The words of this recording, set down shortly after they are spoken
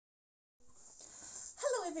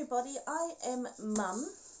everybody, I am Mum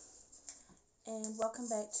and welcome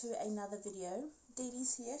back to another video. Dee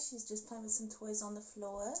Dee's here, she's just playing with some toys on the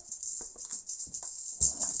floor.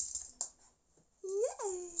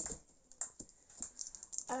 Yay!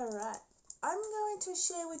 Alright, I'm going to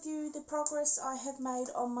share with you the progress I have made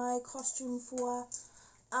on my costume for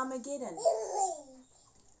Armageddon.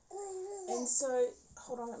 And so,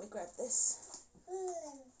 hold on, let me grab this.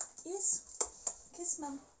 Yes, kiss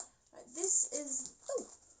Mum. Right, this is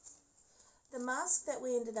the mask that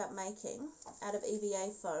we ended up making out of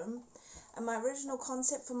EVA foam. And my original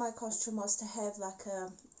concept for my costume was to have like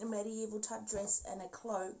a medieval type dress and a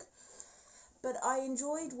cloak. But I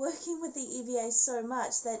enjoyed working with the EVA so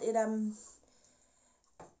much that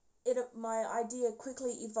my idea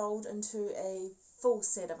quickly evolved into a full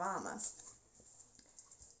set of armour.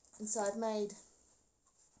 And so I've made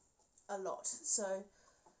a lot. So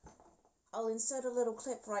I'll insert a little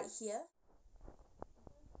clip right here.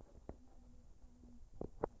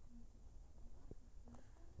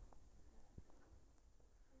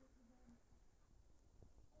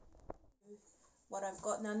 What I've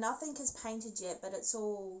got now, nothing is painted yet, but it's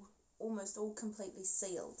almost all completely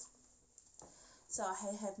sealed. So I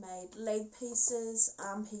have made leg pieces,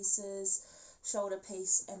 arm pieces, shoulder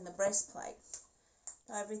piece, and the breastplate.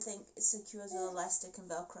 Now everything secures with elastic and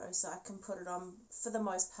Velcro, so I can put it on for the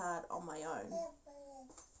most part on my own.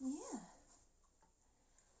 Yeah.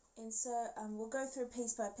 And so we'll go through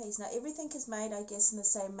piece by piece. Now everything is made, I guess, in the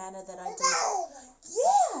same manner that I did.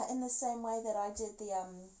 Yeah, in the same way that I did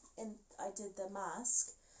the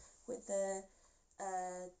mask, with the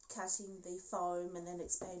cutting the foam and then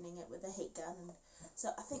expanding it with a heat gun. And so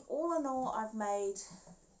I think all in all I've made,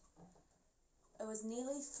 it was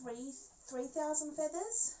nearly 3,000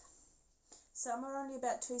 feathers. Some are only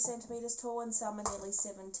about 2 centimeters tall and some are nearly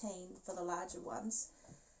 17 for the larger ones.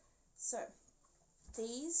 So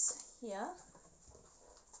these here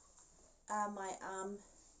are my arm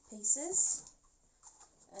pieces,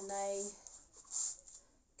 and they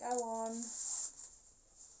go on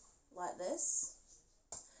like this.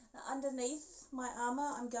 Now underneath my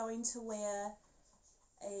armour I'm going to wear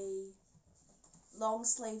a long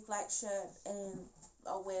sleeve black shirt and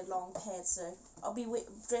I'll wear long pants, so I'll be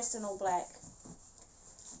dressed in all black.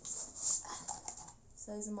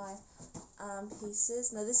 So those are my arm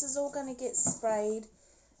pieces. Now this is all going to get sprayed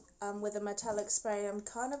with a metallic spray. I'm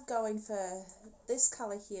kind of going for this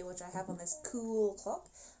colour here, which I have on this cool clock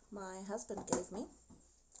my husband gave me.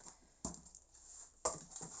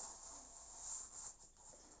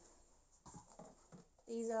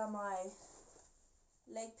 These are my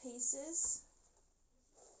leg pieces.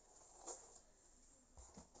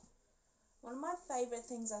 One of my favourite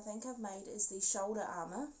things I think I've made is the shoulder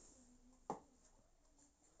armour.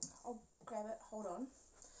 I'll grab it, hold on.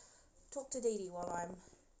 Talk to Dee Dee while I'm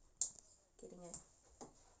getting it.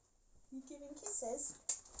 You giving kisses?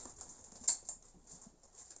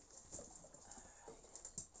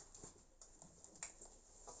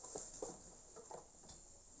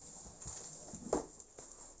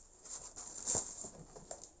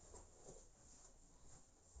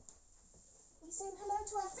 Saying hello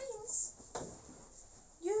to our friends.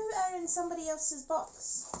 You are in somebody else's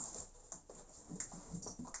box.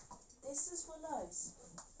 This is Willow's.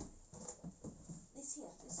 This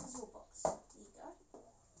here, this is your box. There you go.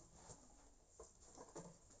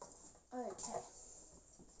 Okay.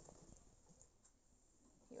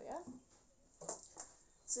 Here we are.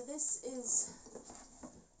 So this is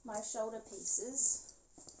my shoulder pieces,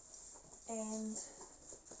 and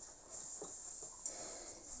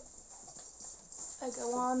I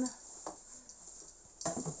go on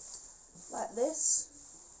like this,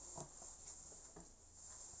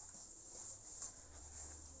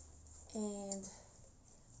 and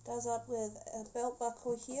does up with a belt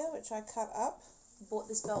buckle here, which I cut up. Bought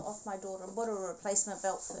this belt off my daughter and bought a replacement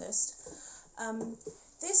belt first.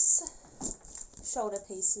 This shoulder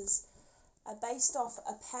pieces are based off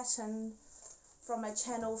a pattern from a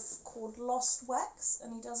channel called Lost Wax,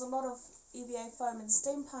 and he does a lot of EVA foam and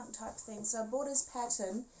steampunk type things. So I bought his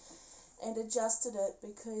pattern and adjusted it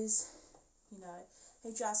because, you know, he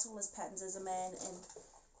adjusts all his patterns as a man, and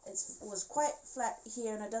it was quite flat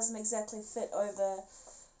here and it doesn't exactly fit over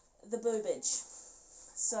the boobage.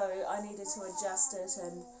 So I needed to adjust it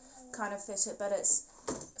and kind of fit it, but it's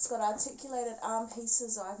got articulated arm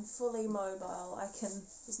pieces. I'm fully mobile.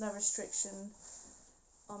 There's no restriction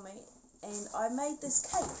on me. And I made this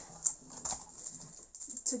cape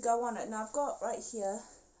to go on it. Now I've got right here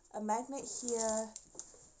a magnet here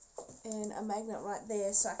and a magnet right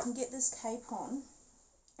there, so I can get this cape on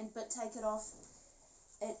but take it off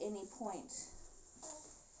at any point.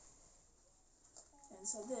 And And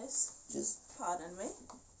so this, just pardon me,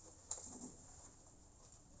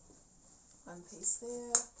 one piece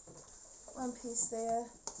there, one piece there.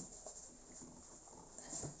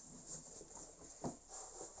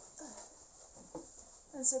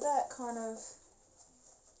 And so that kind of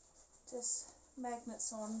just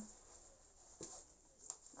magnets on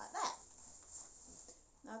like that.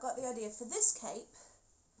 Now I got the idea for this cape,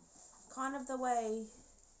 kind of the way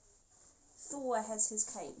Thor has his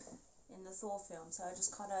cape in the Thor film. So I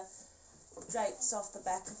just kind of drapes off the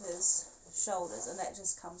back of his shoulders, and that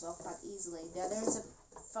just comes off quite easily. Now there is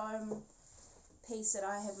a foam piece that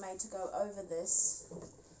I have made to go over this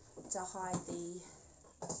to hide the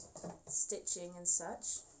stitching and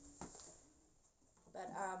such,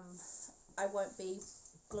 but I won't be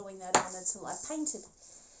gluing that on until I painted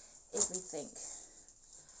everything.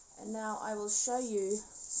 And now I will show you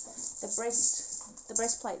the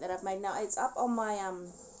breastplate that I've made. Now it's up on my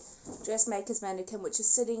dressmaker's mannequin, which is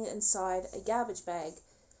sitting inside a garbage bag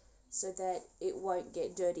so that it won't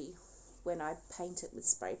get dirty when I paint it with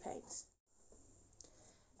spray paint.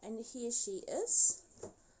 And here she is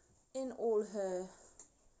in all her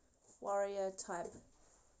warrior type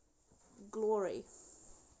glory.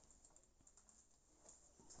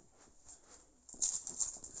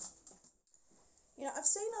 You know, I've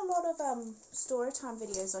seen a lot of storytime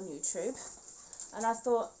videos on YouTube, and I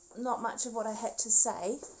thought not much of what I had to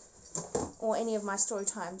say or any of my story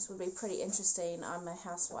times would be pretty interesting. I'm a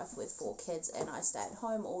housewife with 4 kids and I stay at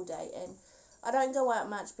home all day, and I don't go out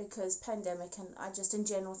much because pandemic, and I just in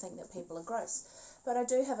general think that people are gross. But I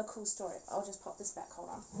do have a cool story. I'll just pop this back, hold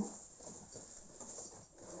on.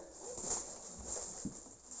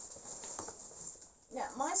 Now,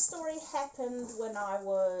 my story happened when I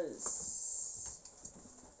was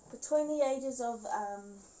between the ages of,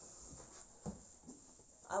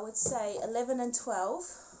 I would say 11 and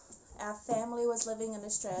 12. Our family was living in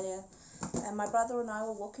Australia, and my brother and I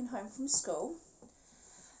were walking home from school,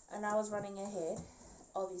 and I was running ahead,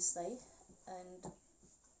 obviously, and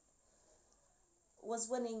was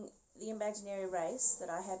winning the imaginary race that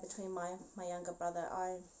I had between my younger brother.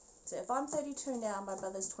 So if I'm 32 now, my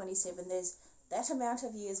brother's 27, there's that amount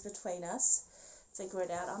of years between us. Figure it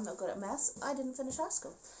out. I'm not good at maths. I didn't finish high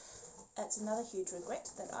school. That's another huge regret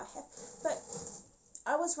that I have. But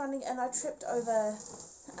I was running and I tripped over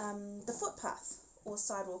the footpath, or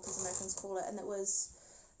sidewalk as Americans call it, and it was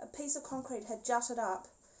a piece of concrete had jutted up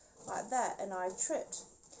like that, and I tripped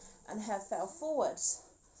and fell forwards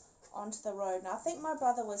onto the road. Now I think my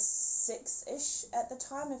brother was 6-ish at the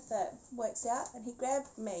time, if that works out, and he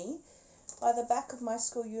grabbed me by the back of my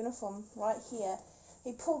school uniform right here.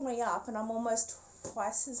 He pulled me up, and I'm almost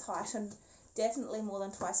twice his height and definitely more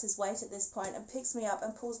than twice his weight at this point, and picks me up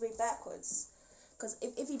and pulls me backwards. Because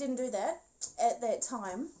if he didn't do that at that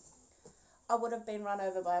time, I would have been run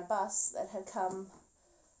over by a bus that had come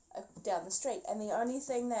down the street. And the only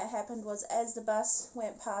thing that happened was, as the bus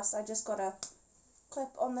went past, I just got a clip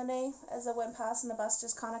on the knee as I went past, and the bus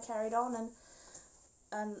just kind of carried on,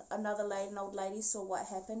 and another lady, an old lady, saw what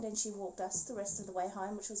happened, and she walked us the rest of the way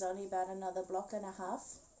home, which was only about another block and a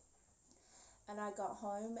half. And I got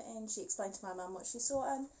home, and she explained to my mum what she saw,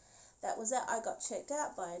 and that was it. I got checked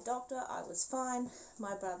out by a doctor. I was fine.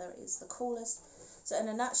 My brother is the coolest. So in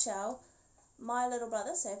a nutshell, my little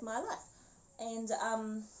brother saved my life. And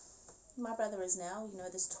my brother is now, you know,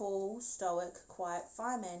 this tall, stoic, quiet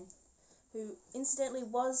fireman, who incidentally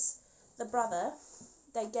was the brother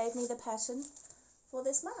that gave me the pattern for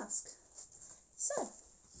this mask. So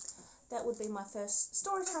that would be my first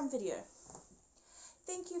storytime video.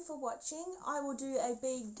 Thank you for watching. I will do a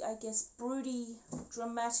big, I guess, broody,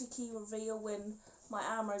 dramatic-y reveal when my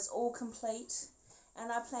armour is all complete.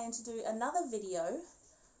 And I plan to do another video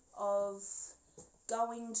of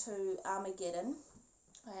going to Armageddon.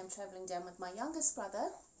 I am travelling down with my youngest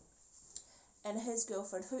brother and his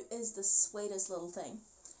girlfriend, who is the sweetest little thing.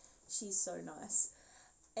 She's so nice.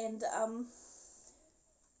 And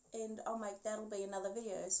that'll be another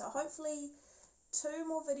video. So hopefully 2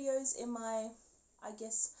 more videos in my, I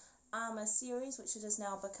guess, armour series, which it has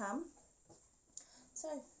now become.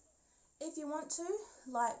 So if you want to,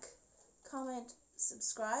 like, comment,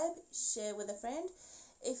 subscribe, share with a friend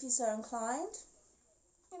if you're so inclined,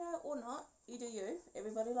 you know, or not. You do you.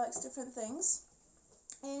 Everybody likes different things.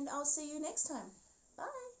 And I'll see you next time.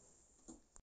 Bye.